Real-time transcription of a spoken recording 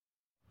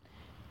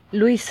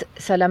Luis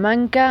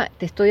Salamanca,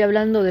 te estoy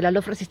hablando de la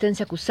LOF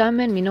Resistencia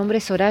CUSHAMEN. Mi nombre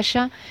es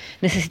Soraya.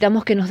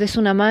 Necesitamos que nos des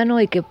una mano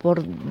y que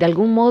de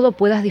algún modo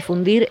puedas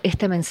difundir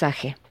este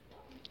mensaje.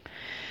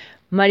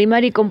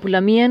 Marimari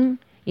Compulamien,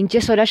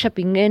 Inche Soraya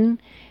Pinguen,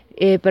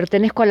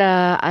 pertenezco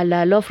a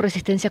la LOF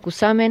Resistencia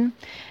CUSHAMEN.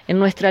 En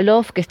nuestra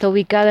LOF, que está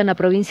ubicada en la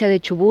provincia de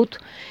Chubut,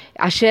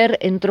 ayer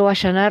entró a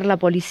allanar la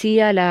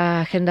policía,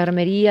 la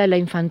gendarmería, la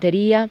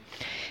infantería,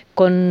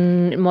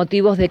 con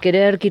motivos de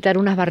querer quitar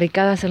unas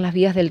barricadas en las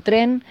vías del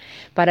tren.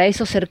 Para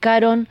eso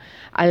cercaron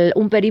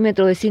un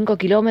perímetro de 5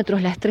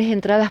 kilómetros, las 3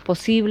 entradas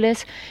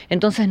posibles,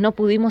 entonces no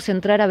pudimos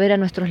entrar a ver a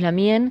nuestros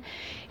lamien.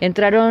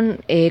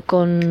 Entraron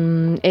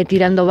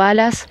tirando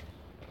balas,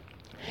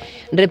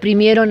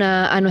 reprimieron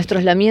a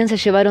nuestros lamien, se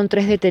llevaron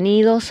 3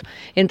 detenidos,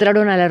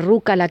 entraron a la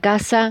ruca, a la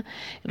casa,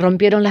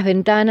 rompieron las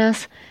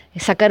ventanas,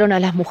 sacaron a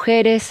las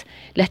mujeres,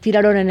 las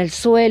tiraron en el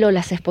suelo,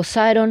 las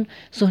esposaron,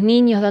 sus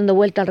niños dando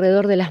vuelta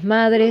alrededor de las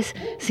madres,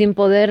 sin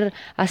poder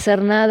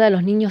hacer nada,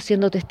 los niños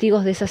siendo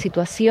testigos de esa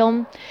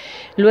situación.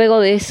 Luego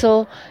de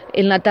eso,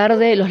 en la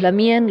tarde, los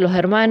lamien, los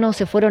hermanos,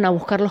 se fueron a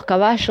buscar los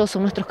caballos,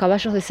 son nuestros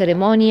caballos de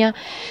ceremonia,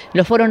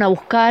 los fueron a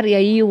buscar y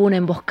ahí hubo una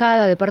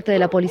emboscada de parte de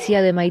la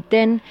policía de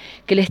Maitén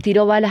que les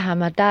tiró balas a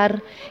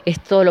matar.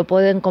 Esto lo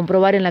pueden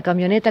comprobar en la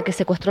camioneta que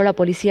secuestró la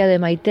policía de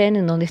Maitén,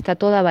 en donde está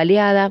toda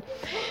baleada.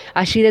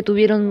 Allí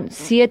detuvieron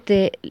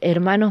 7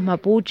 hermanos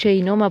mapuche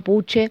y no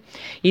mapuche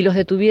y los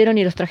detuvieron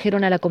y los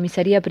trajeron a la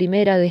comisaría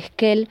primera de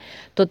Esquel,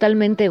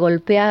 totalmente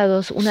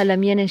golpeados, una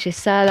lamien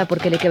enyesada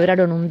porque le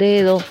quebraron un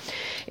dedo,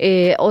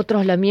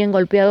 otros lamien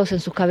golpeados en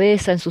sus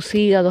cabezas, en sus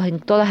hígados, en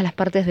todas las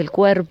partes del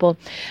cuerpo.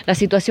 La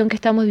situación que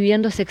estamos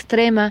viviendo es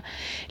extrema,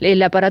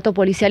 el aparato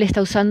policial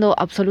está usando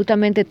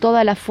absolutamente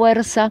toda la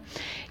fuerza,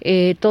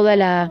 toda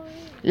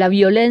la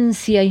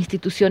violencia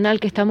institucional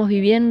que estamos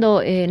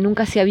viviendo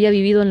nunca se había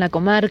vivido en la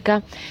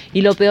comarca,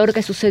 y lo peor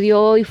que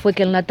sucedió hoy fue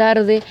que en la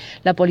tarde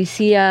la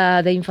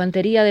policía de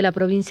infantería de la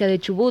provincia de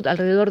Chubut,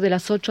 alrededor de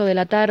las 8 de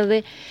la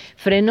tarde,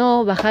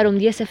 frenó, bajaron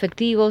 10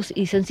 efectivos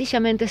y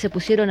sencillamente se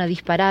pusieron a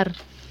disparar.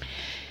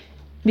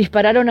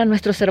 Dispararon a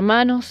nuestros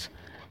hermanos,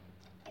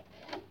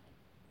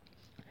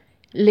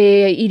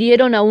 le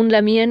hirieron a un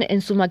lamien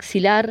en su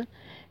maxilar,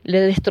 le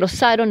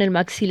destrozaron el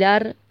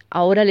maxilar.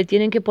 Ahora le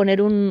tienen que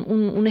poner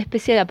una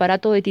especie de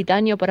aparato de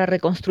titanio para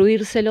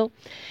reconstruírselo.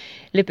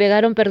 Le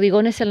pegaron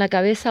perdigones en la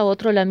cabeza a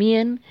otro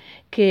lamien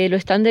que lo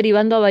están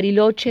derivando a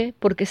Bariloche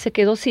porque se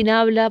quedó sin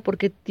habla,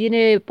 porque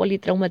tiene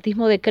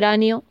politraumatismo de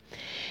cráneo.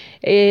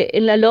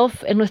 En la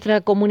LOF, en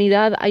nuestra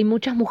comunidad, hay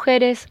muchas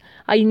mujeres,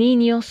 hay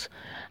niños,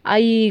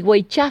 hay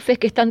huaychafes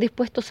que están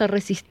dispuestos a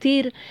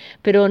resistir,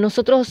 pero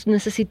nosotros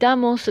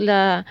necesitamos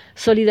la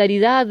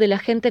solidaridad de la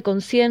gente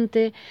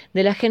consciente,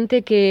 de la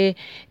gente que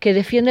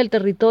defiende el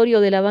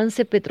territorio, del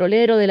avance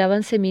petrolero, del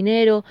avance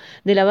minero,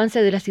 del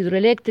avance de las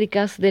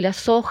hidroeléctricas, de la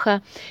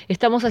soja.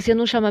 Estamos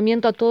haciendo un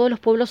llamamiento a todos los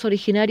pueblos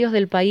originarios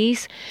del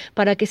país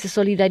para que se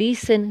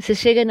solidaricen, se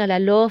lleguen a la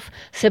LOF,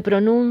 se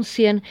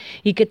pronuncien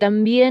y que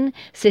también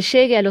se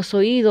llegue a los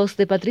oídos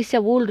de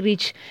Patricia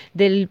Bullrich,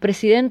 del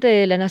presidente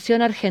de la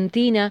Nación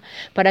Argentina,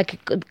 para que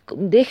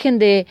dejen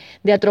de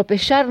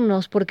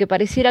atropellarnos, porque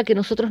pareciera que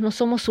nosotros no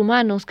somos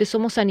humanos, que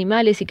somos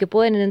animales y que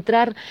pueden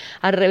entrar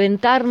a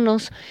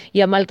reventarnos y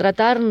a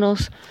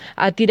maltratarnos,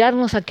 a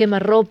tirarnos a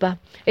quemarropa.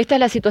 Esta es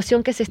la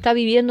situación que se está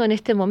viviendo en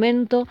este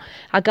momento.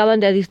 Acaban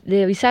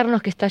de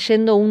avisarnos que está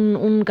yendo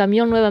un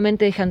camión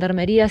nuevamente de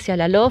gendarmería hacia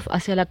la LOF,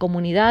 hacia la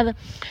comunidad.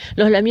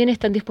 Los lamien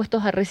están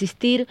dispuestos a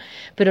resistir,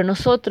 pero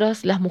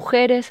nosotras, las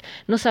mujeres,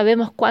 no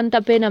sabemos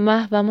cuánta pena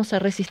más vamos a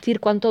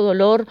resistir, cuánto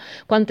dolor,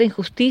 cuánta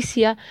injusticia,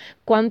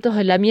 cuántos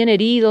lamien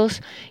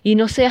heridos, y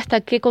no sé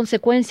hasta qué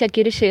consecuencia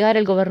quiere llegar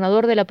el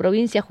gobernador de la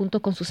provincia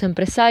junto con sus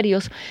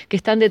empresarios que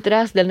están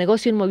detrás del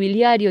negocio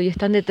inmobiliario y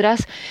están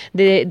detrás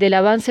del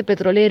avance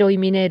petrolero y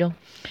minero.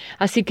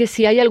 Así que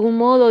si hay algún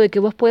modo de que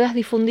vos puedas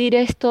difundir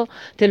esto,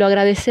 te lo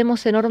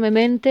agradecemos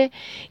enormemente.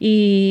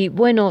 Y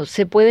bueno,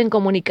 se pueden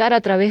comunicar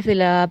a través de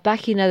la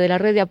página de la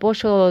red de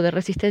apoyo de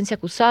Resistencia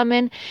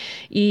CUSHAMEN,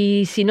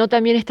 y si no,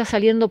 también está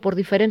saliendo por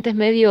diferentes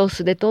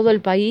medios de todo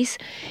el país,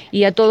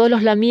 y a todos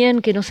los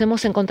lamien que nos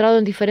hemos encontrado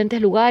en diferentes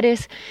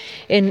lugares,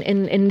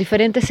 en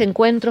diferentes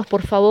encuentros,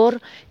 por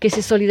favor, que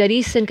se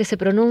solidaricen, que se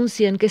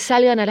pronuncien, que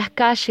salgan a las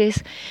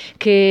calles,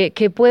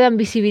 que puedan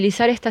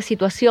visibilizar esta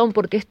situación,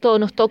 porque esto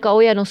nos toca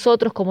hoy a nosotros,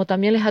 como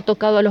también les ha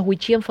tocado a los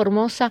wichí en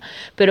Formosa,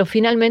 pero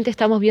finalmente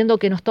estamos viendo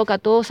que nos toca a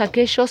todos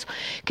aquellos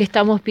que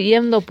estamos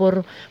pidiendo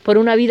por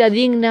una vida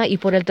digna y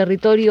por el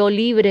territorio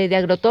libre de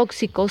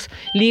agrotóxicos,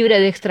 libre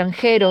de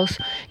extranjeros,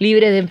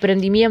 libre de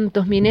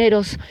emprendimientos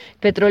mineros,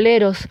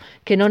 petroleros,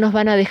 que no nos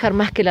van a dejar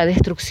más que la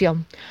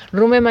destrucción.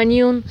 Rume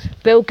Mañún,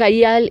 Peu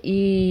Cayal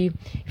y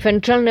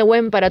Fentrol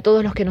Nehuen para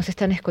todos los que nos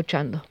están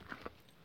escuchando.